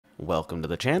Welcome to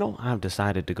the channel. I've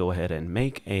decided to go ahead and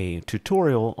make a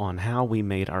tutorial on how we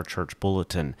made our church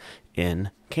bulletin in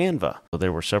Canva. So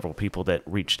there were several people that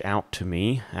reached out to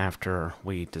me after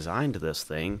we designed this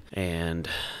thing and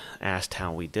asked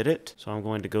how we did it. So I'm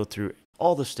going to go through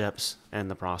all the steps and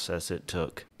the process it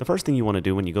took. The first thing you want to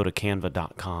do when you go to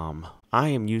canva.com, I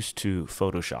am used to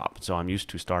Photoshop. So I'm used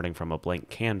to starting from a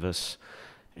blank canvas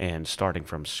and starting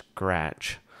from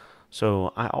scratch.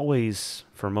 So I always,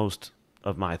 for most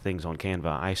of my things on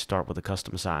Canva, I start with a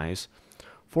custom size.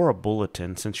 For a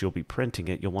bulletin, since you'll be printing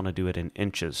it, you'll want to do it in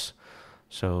inches.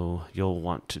 So you'll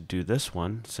want to do this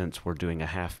one, since we're doing a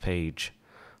half page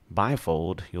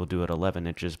bifold, you'll do it 11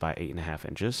 inches by 8.5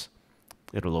 inches.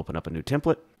 It'll open up a new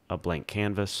template, a blank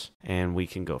canvas, and we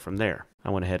can go from there.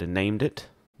 I went ahead and named it.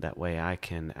 That way I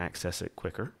can access it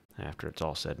quicker after it's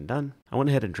all said and done. I went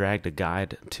ahead and dragged a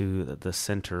guide to the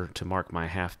center to mark my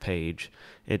half page.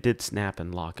 It did snap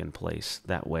and lock in place.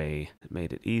 That way it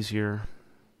made it easier.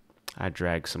 I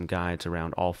dragged some guides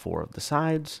around all four of the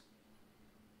sides,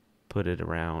 put it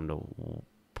around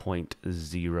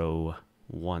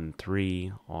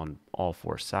 0.013 on all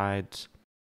four sides.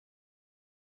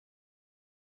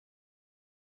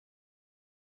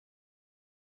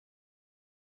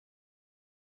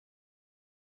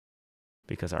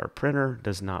 Because our printer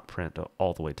does not print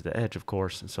all the way to the edge, of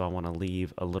course, so I want to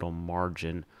leave a little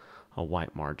margin, a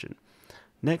white margin.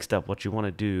 Next up, what you want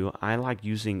to do, I like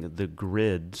using the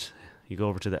grids. You go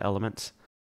over to the elements,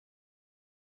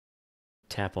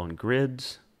 tap on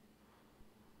grids.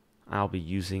 I'll be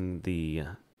using the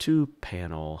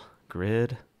 2-panel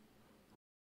grid.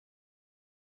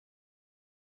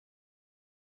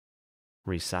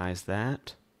 Resize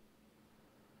that.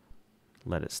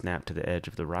 Let it snap to the edge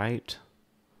of the right.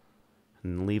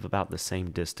 And leave about the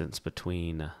same distance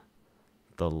between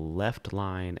the left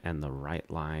line and the right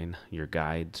line, your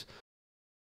guides.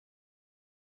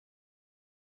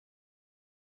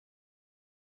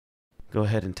 Go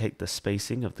ahead and take the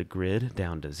spacing of the grid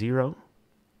down to 0.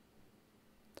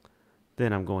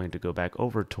 Then I'm going to go back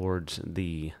over towards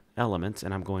the elements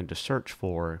and I'm going to search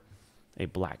for a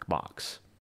black box.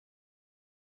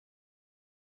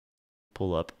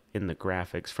 Pull up in the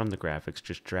graphics, from the graphics,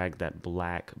 just drag that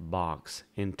black box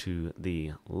into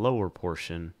the lower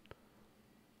portion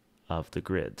of the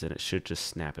grids and it should just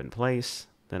snap in place.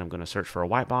 Then I'm going to search for a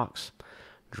white box,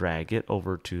 drag it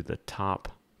over to the top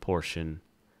portion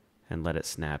and let it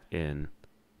snap in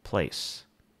place.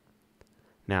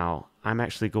 Now I'm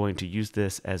actually going to use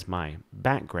this as my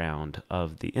background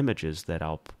of the images that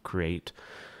I'll create.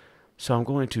 So I'm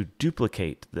going to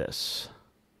duplicate this.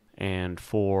 And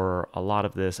for a lot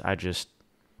of this, I just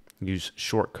use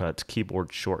shortcuts,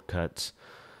 keyboard shortcuts.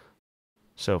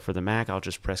 So for the Mac, I'll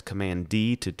just press Command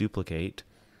D to duplicate,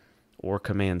 or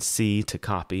Command C to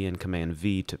copy, and Command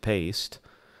V to paste.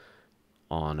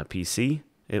 On a PC,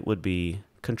 it would be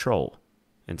Control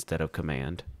instead of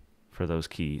Command for those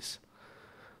keys.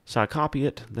 So I copy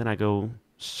it, then I go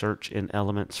search in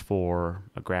Elements for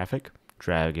a graphic,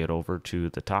 drag it over to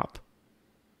the top.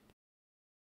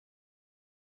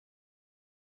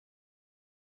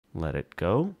 Let it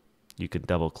go. You can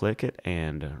double click it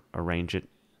and arrange it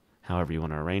however you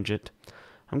want to arrange it.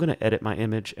 I'm going to edit my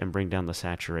image and bring down the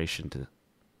saturation to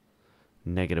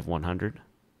 -100.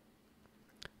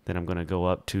 Then I'm going to go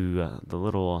up to the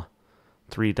little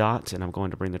 3 dots and I'm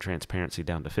going to bring the transparency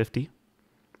down to 50.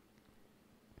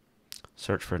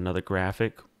 Search for another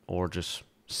graphic or just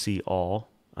see all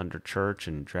under church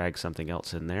and drag something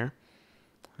else in there.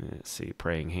 Let's see,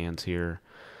 praying hands here.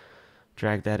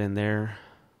 Drag that in there.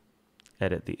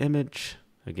 Edit the image.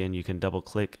 Again, you can double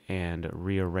click and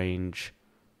rearrange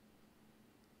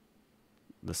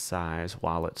the size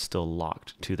while it's still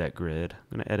locked to that grid.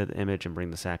 I'm going to edit the image and bring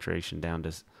the saturation down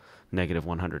to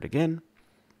 -100 again.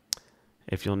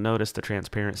 If you'll notice, the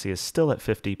transparency is still at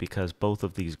 50 because both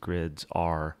of these grids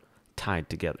are tied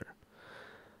together.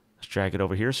 Let's drag it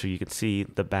over here so you can see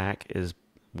the back is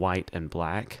white and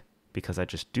black because I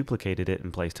just duplicated it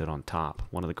and placed it on top.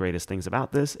 One of the greatest things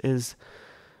about this is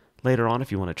later on,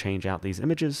 if you want to change out these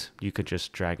images, you could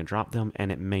just drag and drop them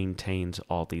and it maintains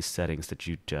all these settings that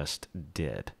you just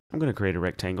did. I'm going to create a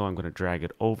rectangle. I'm going to drag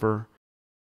it over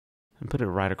and put it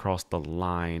right across the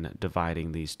line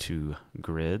dividing these two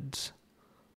grids.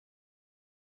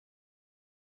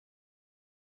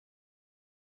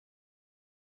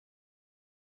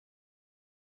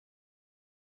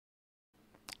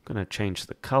 I'm going to change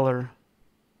the color.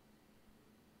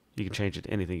 You can change it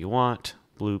to anything you want.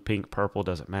 Blue, pink, purple,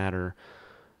 doesn't matter.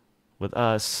 With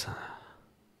us,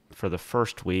 for the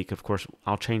first week, of course,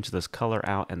 I'll change this color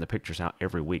out and the pictures out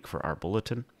every week for our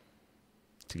bulletin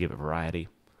to give it variety.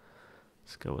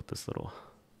 Let's go with this little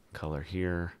color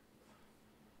here.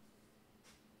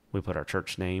 We put our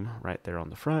church name right there on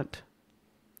the front.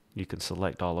 You can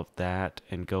select all of that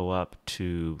and go up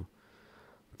to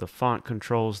the font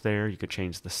controls there. You could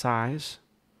change the size.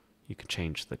 You can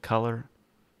change the color.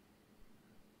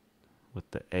 With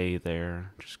the A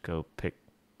there, just go pick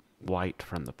white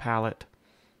from the palette.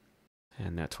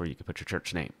 And that's where you can put your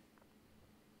church name.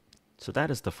 So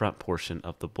that is the front portion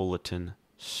of the bulletin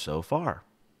so far.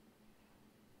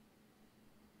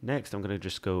 Next, I'm going to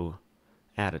just go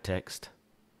add a text.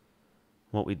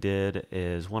 What we did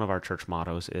is one of our church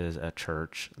mottos is a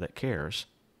church that cares.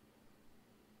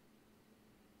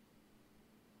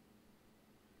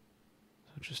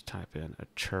 So just type in a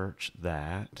church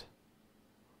that.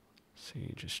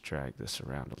 See, just drag this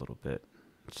around a little bit.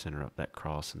 Center up that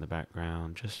cross in the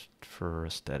background just for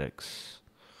aesthetics.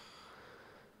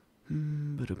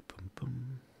 I'm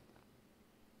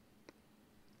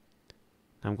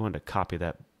going to copy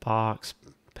that box,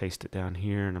 paste it down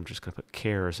here, and I'm just going to put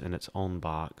cares in its own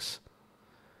box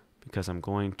because I'm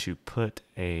going to put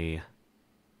a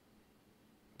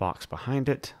box behind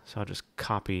it. So I'll just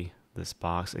copy this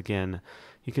box. Again,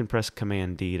 you can press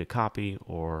Command D to copy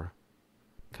or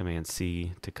Command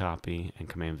C to copy and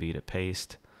Command V to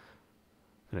paste.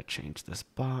 I'm going to change this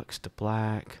box to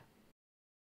black.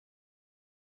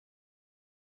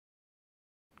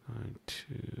 I'm going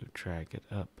to drag it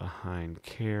up behind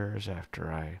cares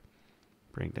after I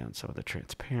bring down some of the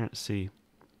transparency.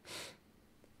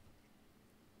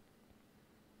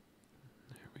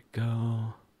 There we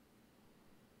go.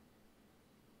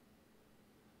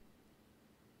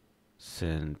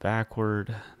 Send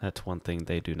backward. That's one thing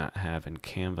they do not have in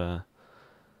Canva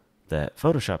that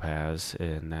Photoshop has,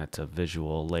 and that's a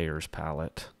visual layers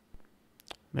palette.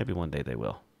 Maybe one day they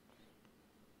will.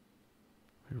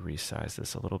 Resize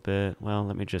this a little bit. Well,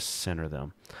 let me just center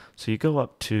them. So you go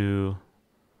up to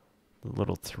the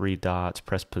little three dots,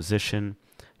 press position,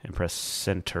 and press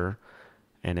center.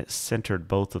 And it centered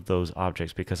both of those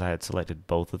objects because I had selected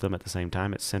both of them at the same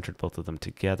time. It centered both of them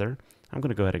together. I'm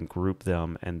going to go ahead and group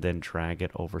them and then drag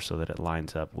it over so that it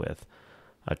lines up with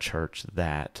a church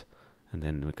that, and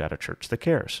then we've got a church that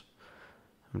cares.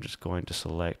 I'm just going to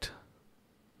select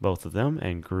both of them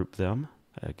and group them.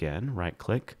 Again, right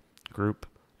click, group,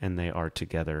 and they are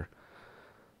together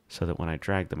so that when I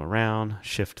drag them around,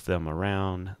 shift them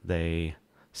around, they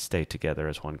stay together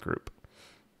as one group.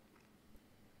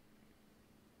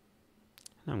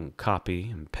 I'm going to copy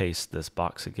and paste this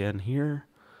box again here.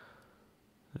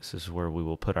 This is where we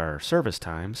will put our service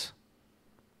times.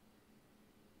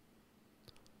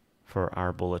 For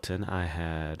our bulletin, I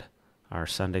had our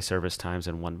Sunday service times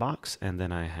in one box, and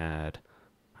then I had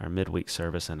our midweek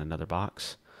service in another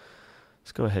box.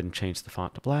 Let's go ahead and change the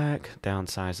font to black,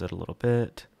 downsize it a little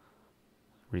bit,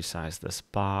 resize this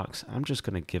box. I'm just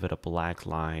going to give it a black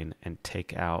line and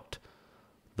take out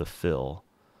the fill.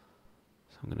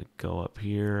 So I'm going to go up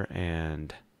here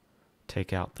and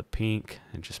take out the pink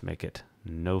and just make it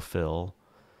no fill.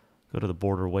 Go to the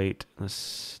border weight.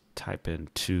 Let's type in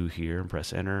 2 here and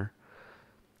press enter.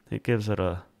 It gives it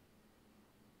a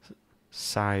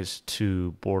size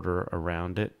 2 border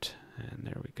around it. And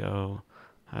there we go.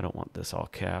 I don't want this all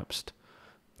capsed.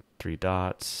 3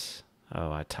 dots.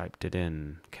 Oh, I typed it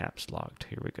in caps locked.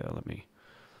 Here we go. Let me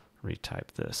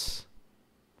retype this.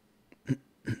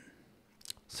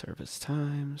 Service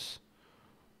times.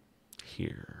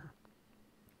 Here.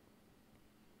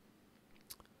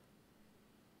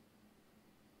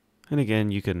 And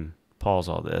again, you can pause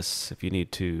all this if you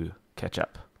need to catch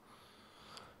up.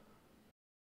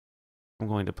 I'm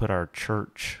going to put our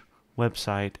church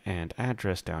website and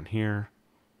address down here.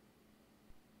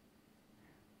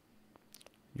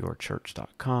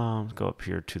 yourchurch.com. Go up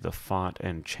here to the font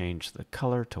and change the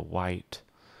color to white.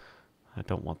 I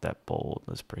don't want that bold.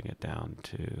 Let's bring it down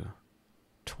to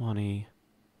 20.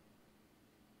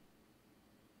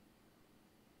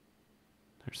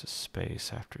 There's a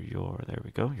space after your, there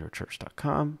we go,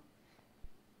 yourchurch.com.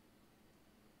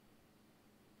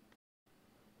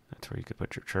 That's where you could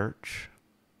put your church.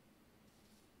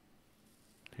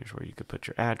 Here's where you could put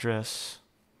your address.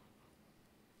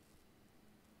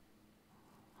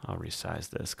 I'll resize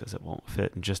this because it won't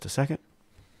fit in just a second.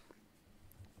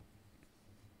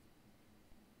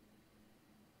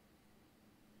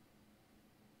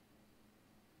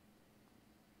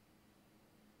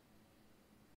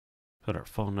 Put our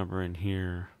phone number in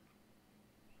here.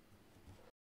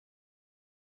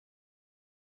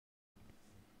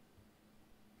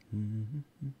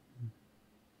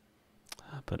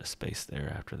 I'll put a space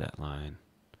there after that line.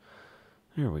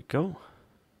 There we go.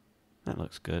 That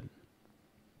looks good.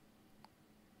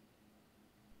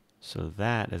 So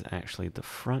that is actually the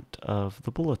front of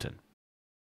the bulletin.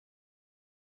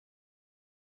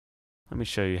 Let me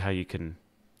show you how you can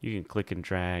click and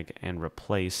drag and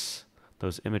replace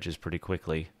those images pretty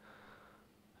quickly.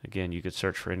 Again, you could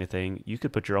search for anything. You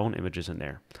could put your own images in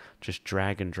there. Just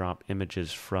drag and drop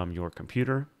images from your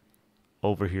computer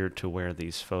over here to where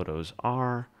these photos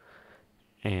are,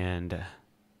 and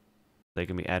they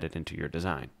can be added into your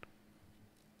design.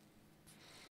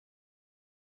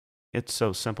 It's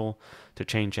so simple to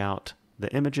change out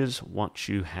the images once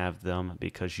you have them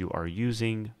because you are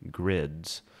using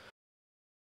grids.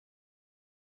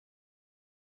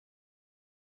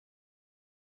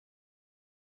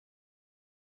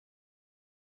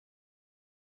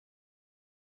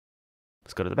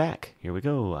 Let's go to the back. Here we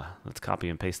go. Let's copy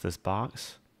and paste this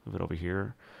box. Move it over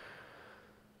here.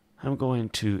 I'm going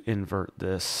to invert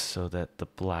this so that the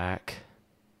black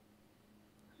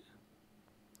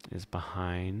is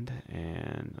behind.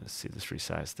 And let's see, let's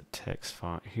resize the text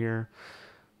font here.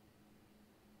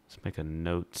 Let's make a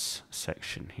notes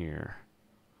section here.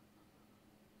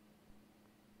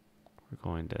 We're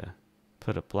going to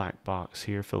put a black box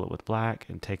here, fill it with black,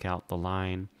 and take out the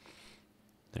line.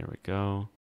 There we go.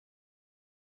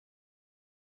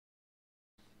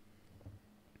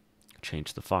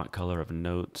 Change the font color of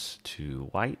notes to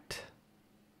white.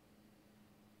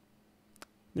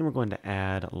 Then we're going to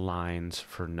add lines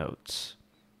for notes.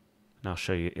 And I'll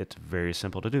show you, it's very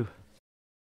simple to do.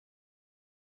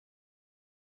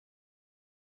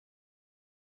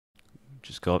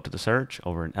 Just go up to the search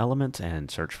over in Elements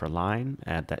and search for line.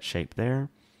 Add that shape there.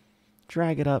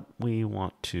 Drag it up. We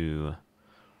want to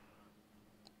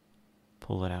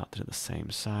pull it out to the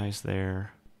same size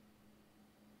there.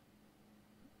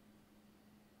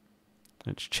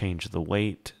 Let's change the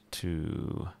weight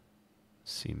to,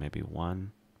 see, maybe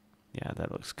 1. Yeah,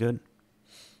 that looks good.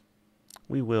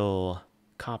 We will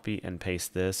copy and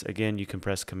paste this. Again, you can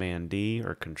press Command D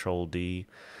or Control D,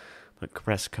 but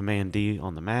press Command D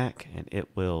on the Mac and it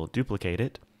will duplicate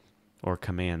it, or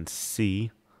Command C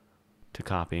to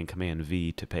copy and Command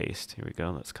V to paste. Here we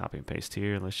go. Let's copy and paste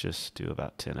here. Let's just do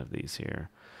about 10 of these here.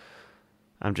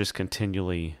 I'm just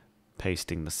continually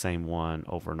pasting the same one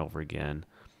over and over again.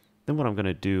 Then what I'm going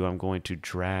to do, I'm going to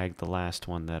drag the last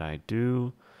one that I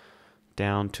do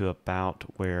down to about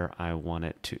where I want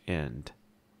it to end.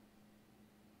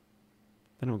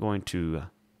 Then I'm going to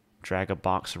drag a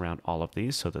box around all of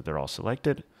these so that they're all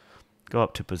selected. Go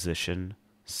up to Position,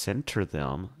 center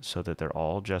them so that they're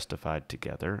all justified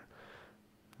together.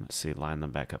 Let's see, line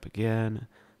them back up again.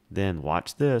 Then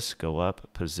watch this, go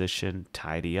up, Position,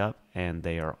 tidy up, and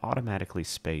they are automatically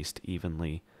spaced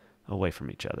evenly away from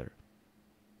each other.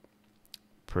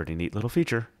 Pretty neat little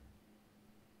feature.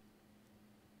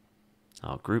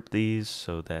 I'll group these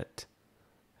so that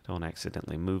I don't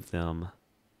accidentally move them.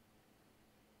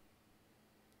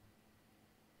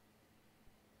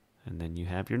 And then you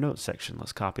have your notes section.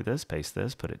 Let's copy this, paste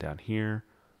this, put it down here.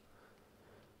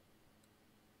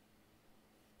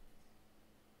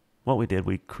 What we did,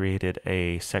 we created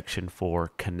a section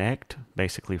for Connect,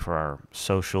 basically for our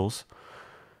socials.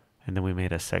 And then we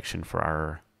made a section for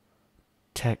our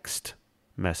text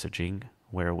messaging,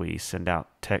 where we send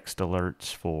out text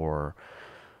alerts for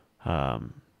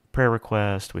prayer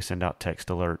requests. We send out text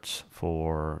alerts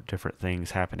for different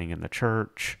things happening in the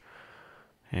church,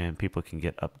 and people can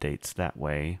get updates that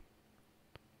way.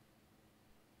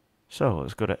 So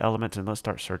let's go to Elements and let's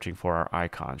start searching for our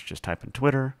icons. Just type in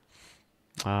Twitter.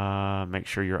 Make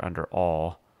sure you're under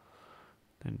All.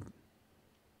 Then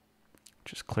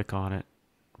just click on it,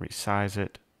 resize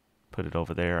it, put it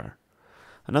over there.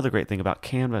 Another great thing about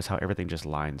Canva is how everything just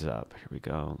lines up. Here we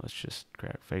go. Let's just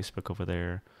grab Facebook over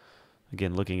there.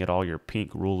 Again, looking at all your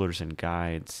pink rulers and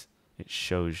guides, it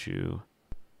shows you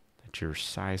that you're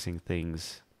sizing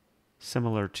things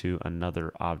similar to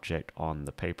another object on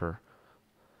the paper.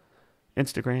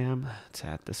 Instagram, let's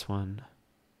add this one.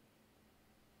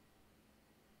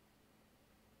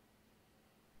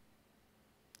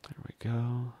 There we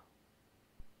go.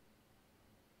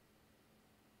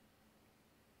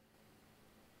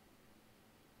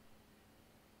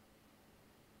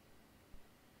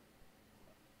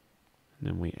 And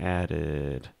then we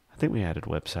added, I think we added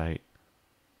website.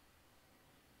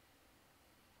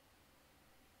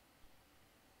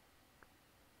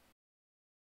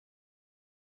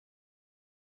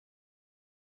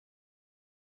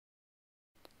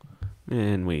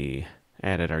 And we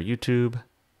added our YouTube.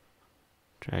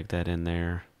 Drag that in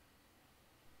there.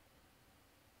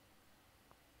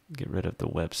 Get rid of the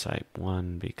website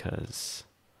one because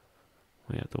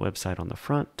we have the website on the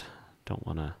front. Don't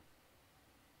want to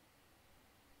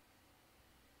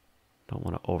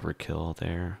overkill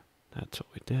there. That's what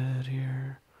we did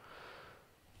here.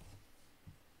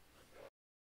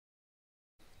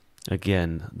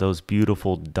 Again, those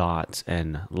beautiful dots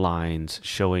and lines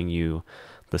showing you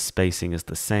the spacing is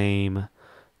the same,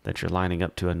 that you're lining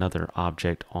up to another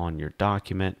object on your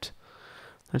document.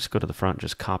 Let's go to the front,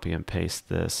 just copy and paste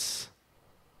this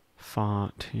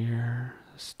font here,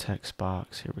 this text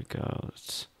box. Here we go.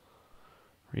 Let's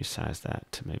resize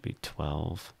that to maybe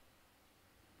 12.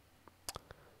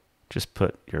 Just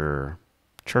put your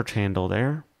church handle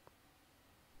there.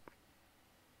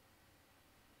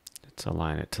 Let's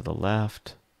align it to the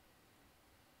left.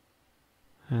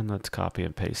 And let's copy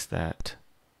and paste that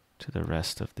to the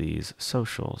rest of these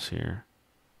socials here.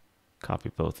 Copy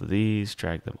both of these,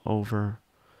 drag them over.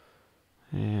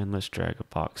 And let's drag a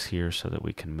box here so that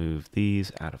we can move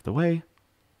these out of the way.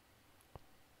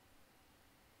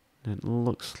 It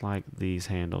looks like these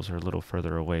handles are a little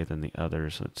further away than the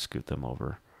others. Let's scoot them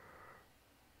over.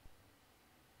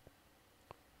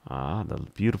 The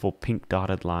beautiful pink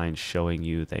dotted lines showing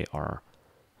you they are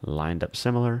lined up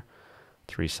similar.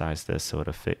 Let's resize this so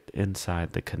it'll fit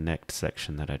inside the connect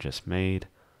section that I just made.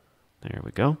 There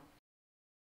we go.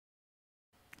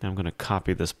 Now I'm going to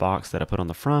copy this box that I put on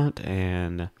the front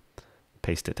and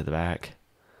paste it to the back.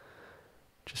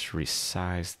 Just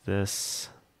resize this.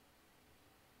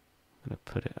 I'm going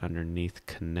to put it underneath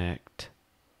connect.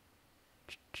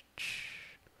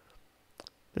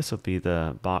 This will be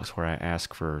the box where I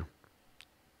ask for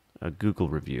a Google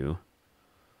review.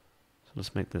 So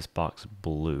let's make this box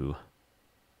blue.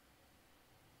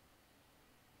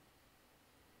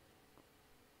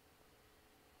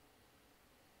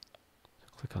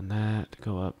 Click on that,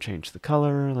 go up, change the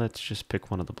color. Let's just pick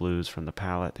one of the blues from the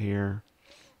palette here.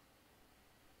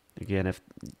 Again, if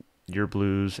your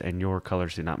blues and your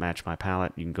colors do not match my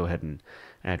palette, you can go ahead and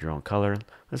add your own color.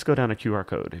 Let's go down to QR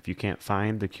code. If you can't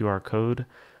find the QR code,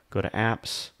 go to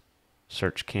apps,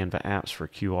 search Canva apps for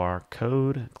QR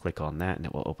code, click on that and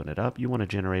it will open it up. You want to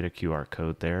generate a QR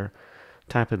code there.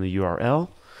 Type in the URL.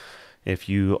 If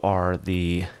you are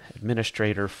the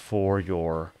administrator for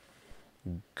your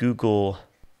Google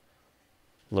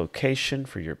location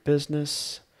for your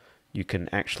business, you can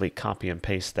actually copy and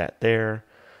paste that there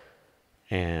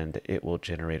and it will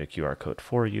generate a QR code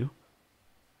for you.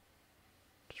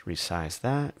 Just resize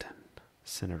that,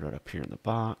 center it up here in the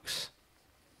box.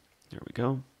 There we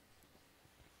go.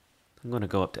 I'm going to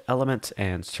go up to Elements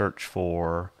and search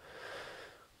for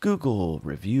Google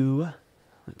Review.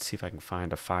 Let's see if I can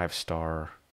find a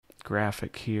 5-star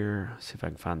graphic here. See if I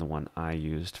can find the one I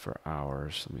used for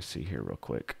ours. Let me see here real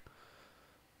quick.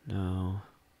 No.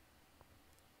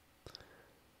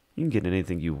 You can get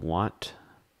anything you want.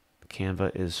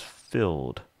 Canva is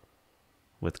filled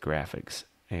with graphics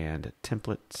and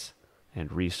templates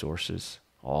and resources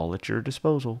all at your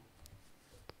disposal.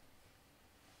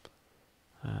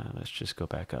 Let's just go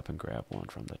back up and grab one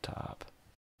from the top.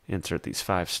 Insert these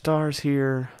 5 stars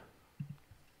here.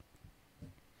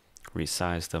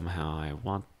 Resize them how I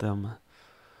want them.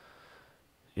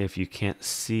 If you can't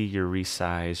see your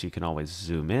resize, you can always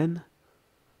zoom in.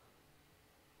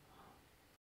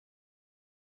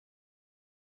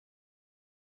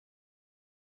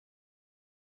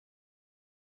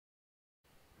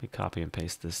 Let me copy and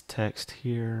paste this text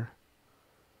here.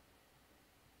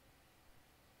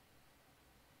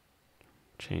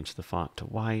 Change the font to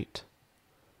white.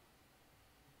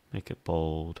 Make it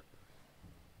bold.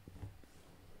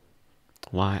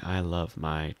 Why I love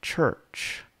my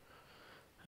church.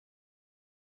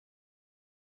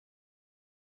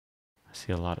 I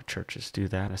see a lot of churches do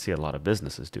that. I see a lot of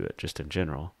businesses do it just in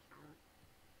general.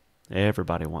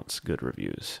 Everybody wants good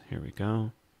reviews. Here we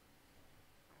go.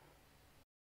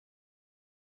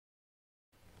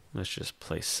 Let's just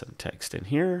place some text in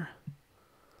here.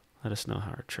 Let us know how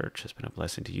our church has been a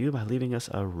blessing to you by leaving us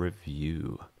a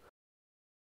review.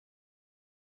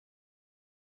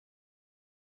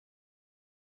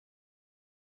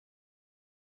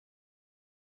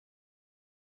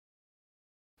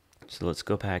 So let's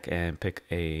go back and pick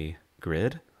a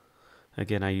grid.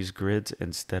 Again, I use grids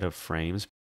instead of frames.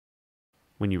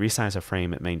 When you resize a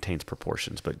frame, it maintains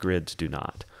proportions, but grids do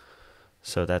not.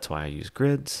 So that's why I use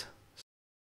grids.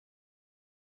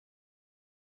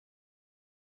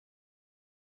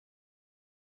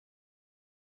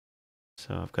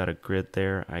 So I've got a grid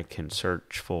there. I can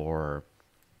search for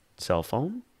cell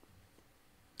phone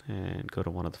and go to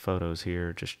one of the photos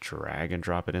here, just drag and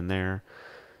drop it in there.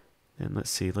 And let's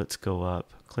see, let's go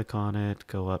up, click on it,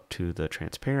 go up to the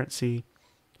transparency,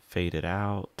 fade it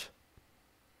out.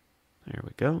 There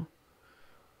we go.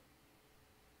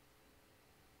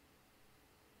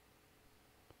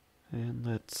 And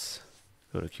let's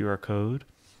go to QR code.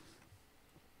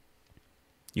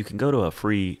 You can go to a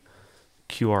free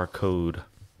QR code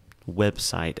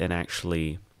website and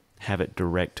actually have it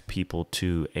direct people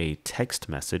to a text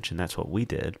message, and that's what we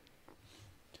did.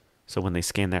 So when they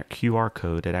scan that QR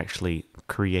code, it actually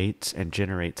creates and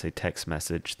generates a text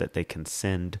message that they can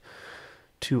send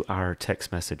to our text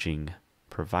messaging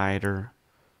provider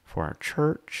for our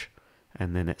church,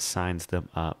 and then it signs them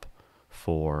up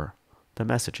for the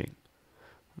messaging.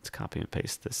 Let's copy and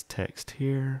paste this text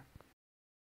here.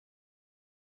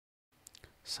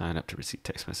 Sign up to receive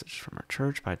text messages from our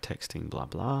church by texting blah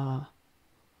blah.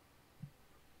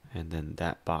 And then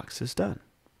that box is done.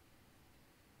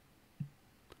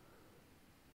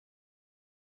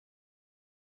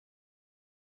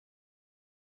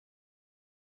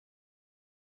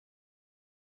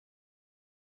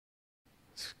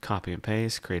 Let's copy and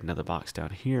paste, create another box down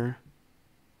here.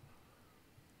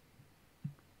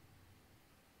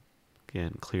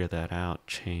 Again, clear that out,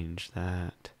 change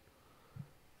that.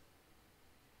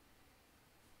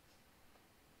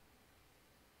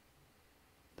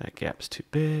 That gap's too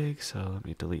big, so let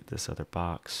me delete this other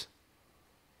box.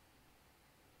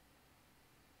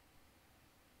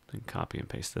 Then copy and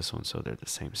paste this one so they're the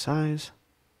same size.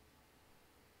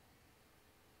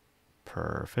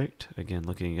 Perfect. Again,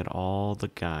 looking at all the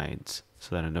guides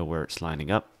so that I know where it's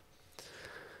lining up.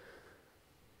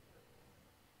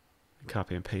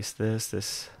 Copy and paste this.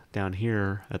 This down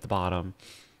here at the bottom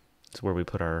is where we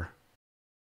put our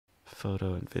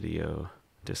photo and video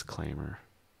disclaimer.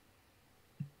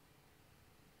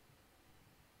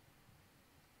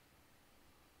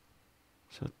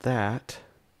 So that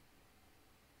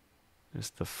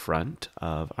is the front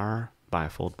of our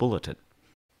bifold bulletin.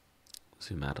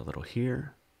 Zoom out a little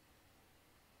here.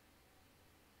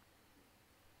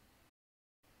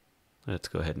 Let's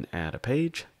go ahead and add a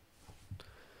page.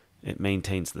 It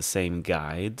maintains the same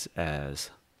guides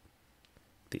as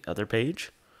the other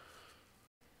page.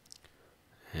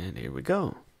 And here we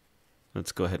go.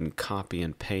 Let's go ahead and copy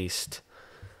and paste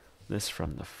this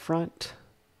from the front.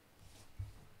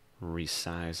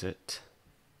 Resize it.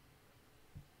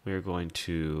 We're going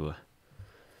to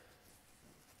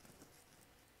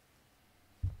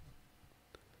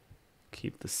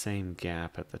keep the same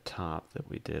gap at the top that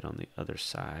we did on the other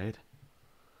side.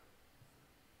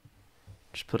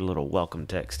 Just put a little welcome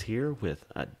text here with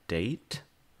a date.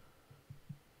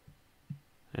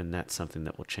 And that's something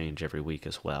that will change every week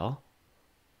as well.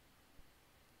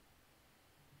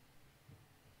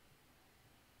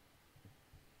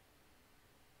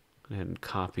 Go ahead and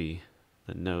copy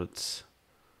the notes,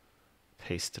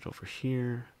 paste it over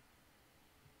here.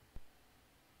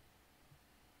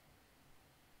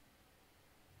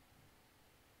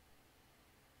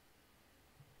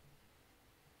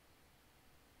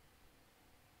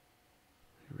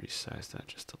 Resize that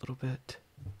just a little bit.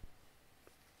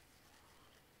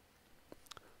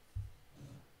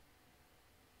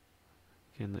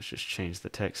 Again, let's just change the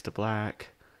text to black,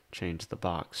 change the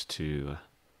box to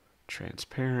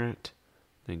transparent,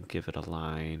 then give it a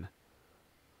line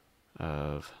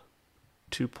of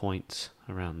 2 points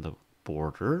around the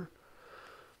border.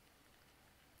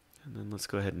 And then let's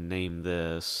go ahead and name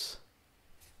this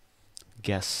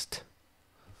guest.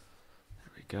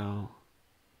 There we go.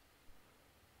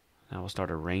 Now we'll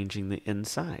start arranging the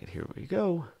inside. Here we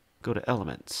go. Go to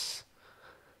elements.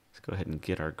 Let's go ahead and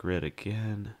get our grid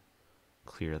again.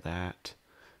 Clear that.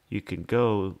 You can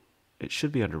go, it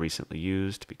should be under recently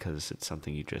used because it's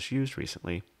something you just used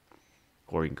recently.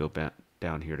 Or you can go back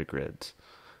down here to grids.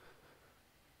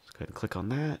 Let's go ahead and click on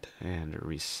that and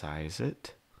resize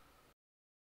it.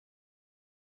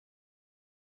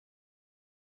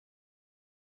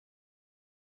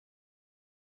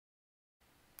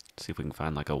 See if we can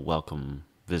find like a welcome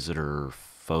visitor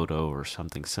photo or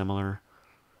something similar.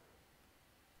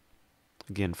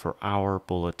 Again, for our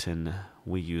bulletin,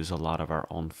 we use a lot of our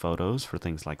own photos for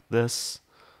things like this.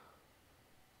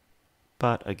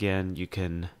 But again, you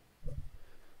can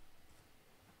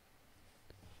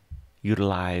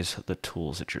utilize the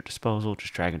tools at your disposal.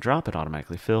 Just drag and drop, it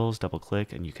automatically fills, double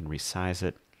click, and you can resize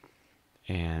it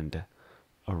and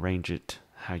arrange it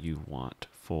how you want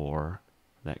for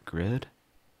that grid.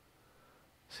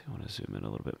 So I want to zoom in a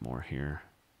little bit more here.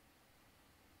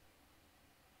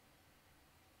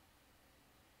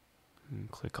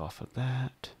 And click off of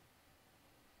that.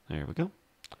 There we go.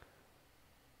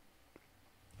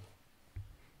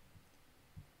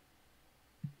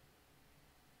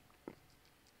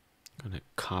 I'm going to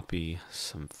copy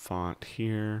some font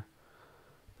here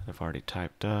that I've already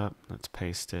typed up. Let's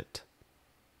paste it.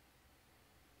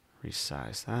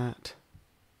 Resize that.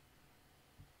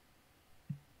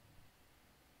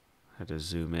 I had to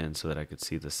zoom in so that I could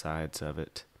see the sides of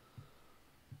it.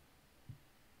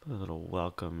 Put a little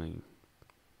welcoming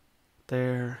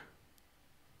there.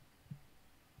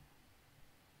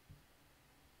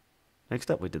 Next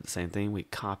up, we did the same thing. We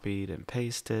copied and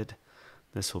pasted.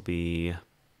 This will be,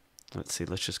 let's see,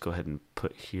 let's just go ahead and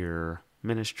put here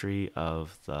ministry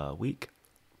of the week.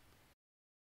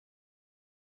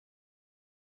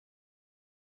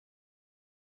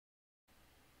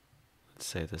 Let's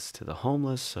say this to the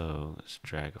homeless, so let's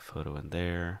drag a photo in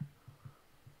there.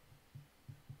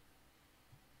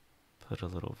 Put a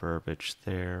little verbiage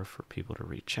there for people to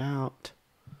reach out.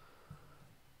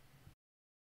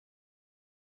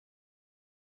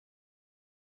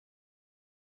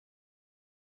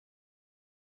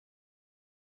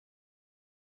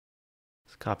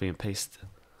 Let's copy and paste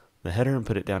the header and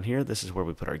put it down here. This is where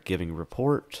we put our giving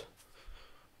report.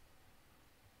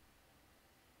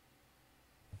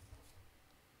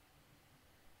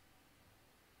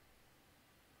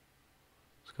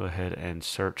 Let's go ahead and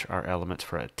search our elements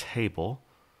for a table.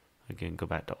 Again, go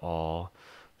back to all.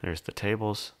 There's the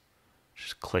tables.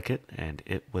 Just click it and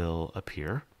it will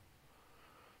appear.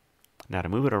 Now to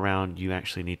move it around, you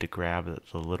actually need to grab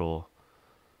the little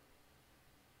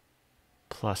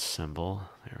plus symbol.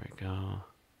 There we go.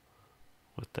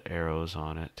 With the arrows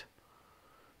on it.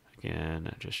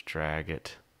 Again, just drag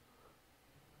it.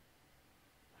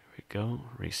 There we go.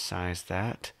 Resize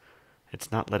that. It's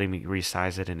not letting me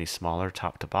resize it any smaller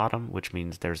top to bottom, which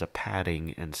means there's a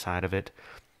padding inside of it.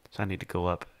 So I need to go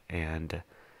up and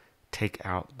take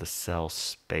out the cell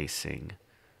spacing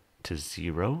to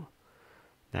 0.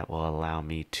 That will allow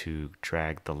me to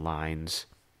drag the lines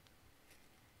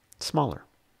smaller.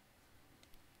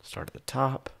 Start at the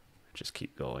top, just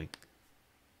keep going.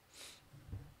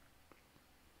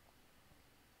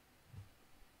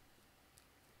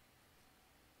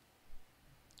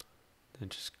 Then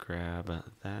just grab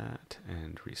that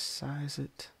and resize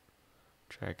it.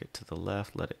 Drag it to the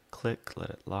left, let it click, let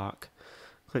it lock.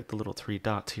 Click the little 3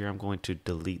 dots here. I'm going to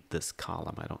delete this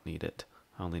column. I don't need it.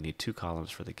 I only need 2 columns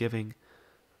for the giving.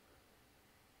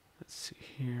 Let's see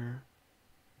here.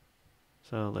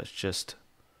 So let's just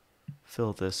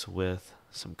fill this with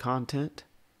some content.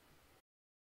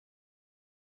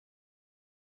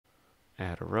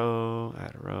 Add a row,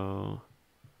 add a row.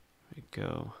 There we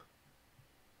go.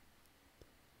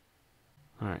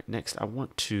 All right, next I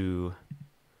want to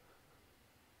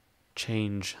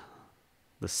change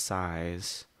the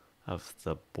size of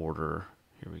the border.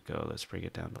 Here we go. Let's bring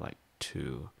it down to like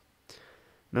 2.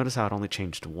 Notice how it only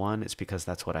changed 1. It's because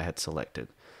that's what I had selected.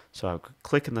 So I'll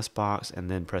click in this box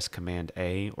and then press Command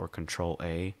A or Control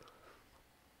A.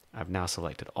 I've now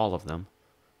selected all of them.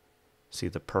 See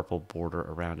the purple border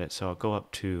around it. So I'll go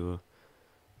up to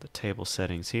the table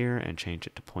settings here and change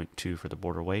it to 0.2 for the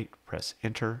border weight. Press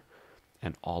Enter,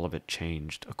 and all of it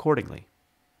changed accordingly.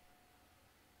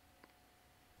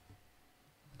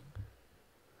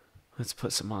 Let's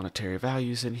put some monetary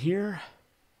values in here.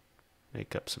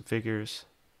 Make up some figures.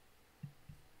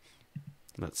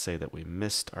 Let's say that we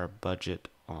missed our budget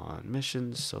on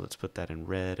missions, so let's put that in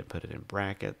red and put it in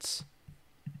brackets.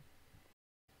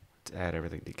 Let's add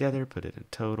everything together, put it in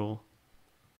total.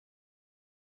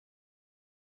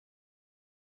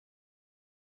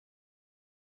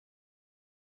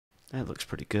 That looks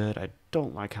pretty good. I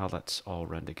don't like how that's all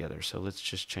run together, so let's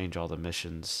just change all the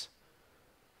missions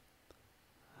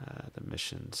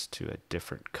to a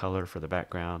different color for the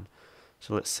background.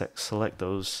 So let's select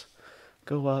those,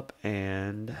 go up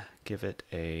and give it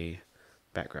a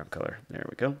background color. There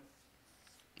we go.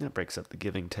 That breaks up the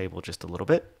giving table just a little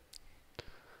bit.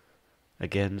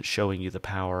 Again, showing you the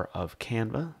power of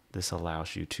Canva. This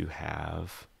allows you to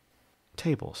have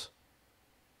tables.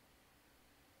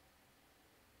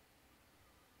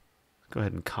 Go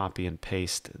ahead and copy and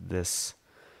paste this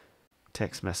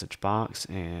text message box,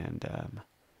 and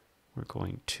we're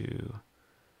going to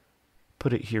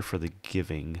put it here for the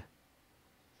giving,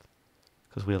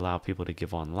 because we allow people to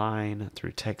give online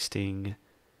through texting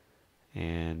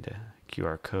and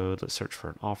QR code. Let's search for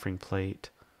an offering plate.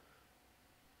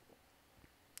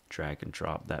 Drag and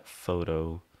drop that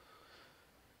photo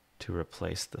to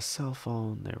replace the cell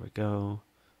phone. There we go.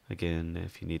 Again,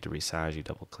 if you need to resize, you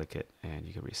double click it and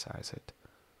you can resize it.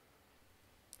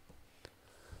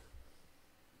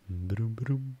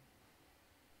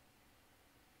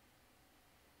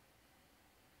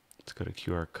 Let's go to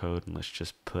QR code and let's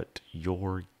just put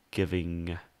your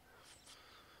giving.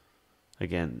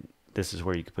 Again, this is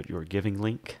where you can put your giving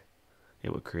link.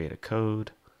 It would create a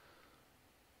code.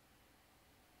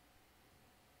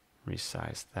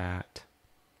 Resize that.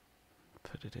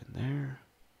 Put it in there.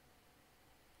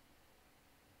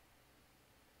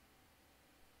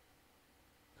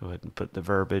 Go ahead and put the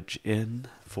verbiage in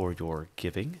for your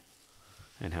giving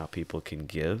and how people can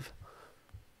give.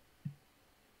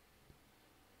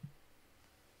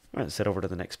 All right, let's head over to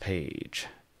the next page.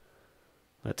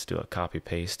 Let's do a copy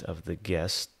paste of the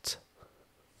guests.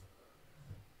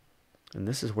 And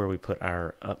this is where we put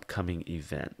our upcoming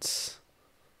events.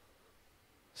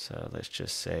 So let's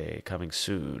just say coming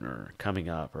soon or coming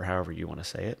up or however you want to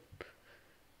say it.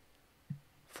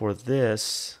 For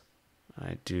this,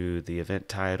 I do the event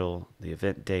title, the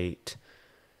event date,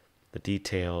 the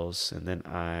details, and then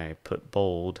I put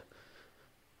bold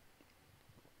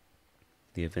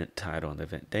the event title and the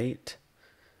event date.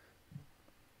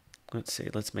 Let's see,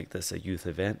 let's make this a youth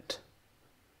event.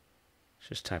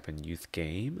 Just type in youth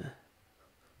game.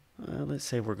 Let's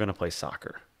say we're going to play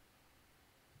soccer.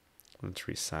 Let's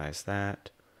resize that.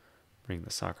 Bring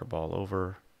the soccer ball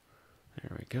over.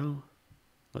 There we go.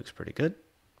 Looks pretty good.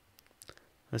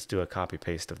 Let's do a copy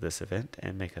paste of this event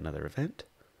and make another event.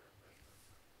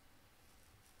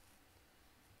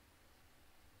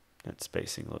 That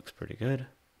spacing looks pretty good.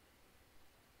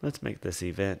 Let's make this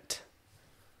event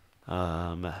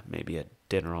maybe a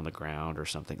dinner on the ground or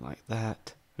something like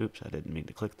that. Oops, I didn't mean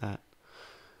to click that.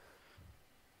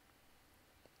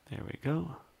 There we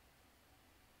go.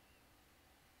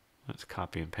 Let's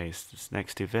copy and paste this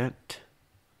next event.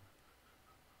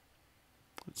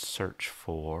 Let's search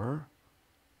for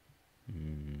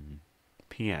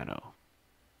piano.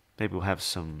 Maybe we'll have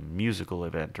some musical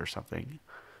event or something.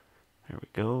 There we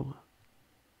go.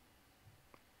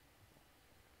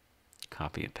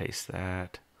 Copy and paste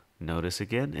that. Notice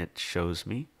again, it shows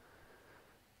me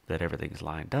that everything's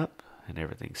lined up and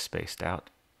everything's spaced out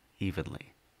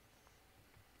evenly.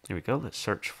 Here we go. Let's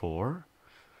search for,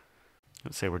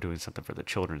 let's say we're doing something for the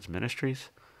children's ministries.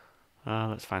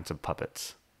 Let's find some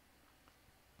puppets.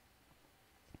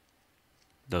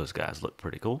 Those guys look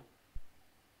pretty cool.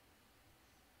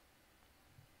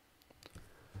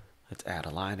 Let's add a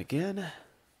line again.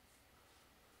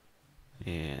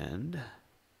 And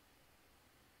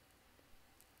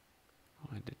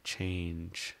I'm going to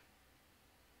change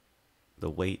the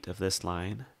weight of this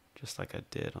line, just like I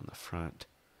did on the front.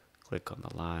 Click on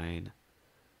the line,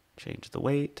 change the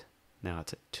weight. Now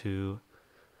it's at 2.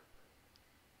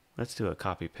 Let's do a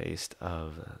copy paste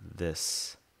of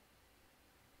this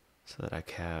so that I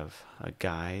have a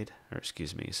guide, or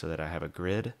excuse me, so that I have a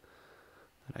grid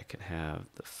that I can have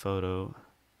the photo.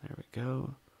 There we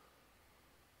go.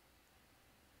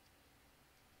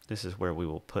 This is where we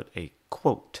will put a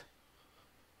quote,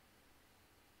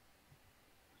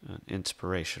 an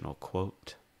inspirational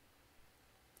quote.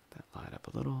 That line up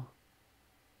a little.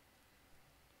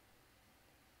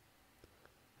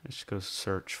 Let's go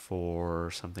search for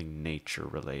something nature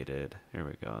related. Here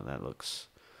we go. That looks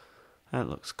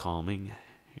calming.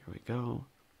 Here we go.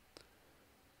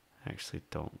 I actually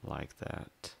don't like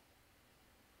that.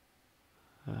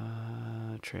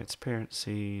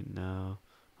 Transparency, no.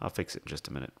 I'll fix it in just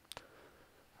a minute.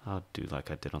 I'll do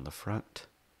like I did on the front.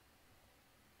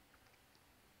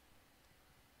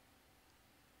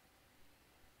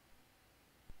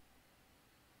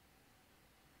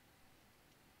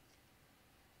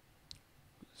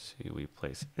 See, we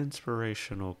place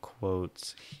inspirational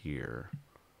quotes here.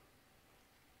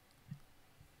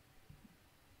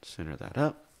 Center that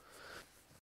up.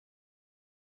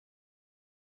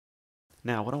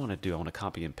 Now what I want to do, I want to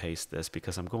copy and paste this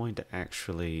because I'm going to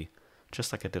actually,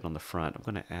 just like I did on the front, I'm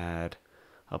going to add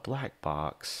a black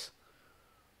box.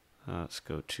 Let's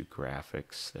go to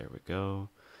graphics. There we go.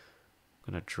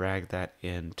 I'm going to drag that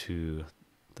into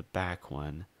the back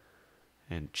one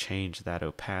and change that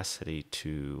opacity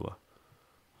to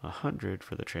 100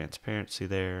 for the transparency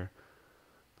there.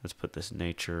 Let's put this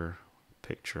nature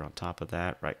picture on top of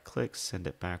that. Right click, send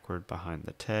it backward behind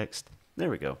the text. There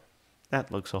we go. That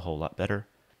looks a whole lot better,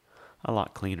 a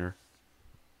lot cleaner.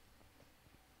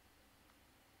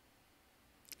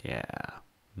 Yeah,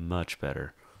 much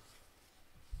better.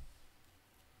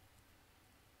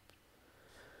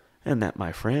 And that,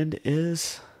 my friend,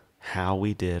 is how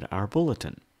we did our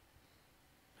bulletin.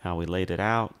 How we laid it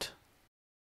out.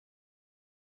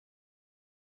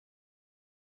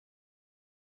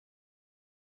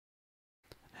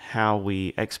 How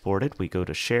we exported. We go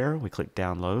to share, we click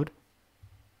download.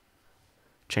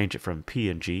 Change it from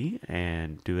PNG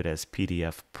and do it as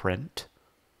PDF print.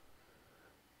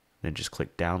 Then just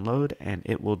click download and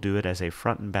it will do it as a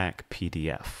front and back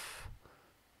PDF.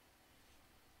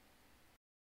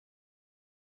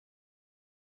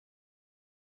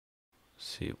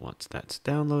 See, once that's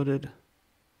downloaded,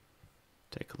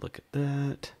 take a look at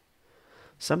that.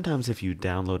 Sometimes if you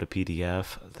download a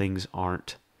PDF, things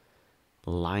aren't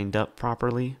lined up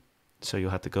properly. So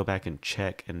you'll have to go back and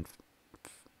check and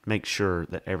make sure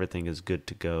that everything is good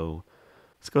to go.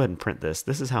 Let's go ahead and print this.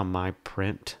 This is how my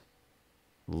print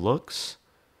looks.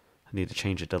 I need to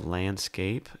change it to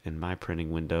landscape in my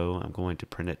printing window. I'm going to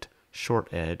print it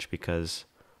short edge because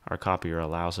our copier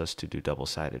allows us to do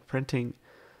double-sided printing.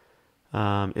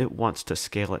 It wants to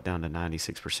scale it down to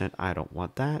 96%. I don't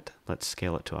want that. Let's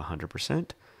scale it to 100%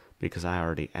 because I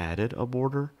already added a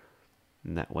border,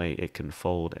 and that way it can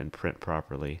fold and print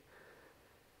properly.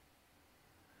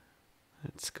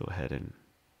 Let's go ahead and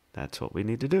that's what we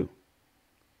need to do.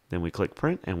 Then we click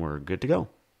print and we're good to go.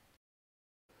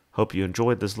 Hope you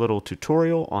enjoyed this little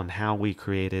tutorial on how we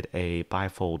created a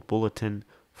bifold bulletin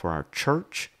for our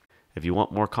church. If you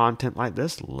want more content like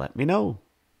this, let me know.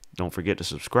 Don't forget to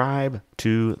subscribe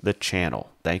to the channel.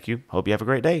 Thank you. Hope you have a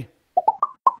great day.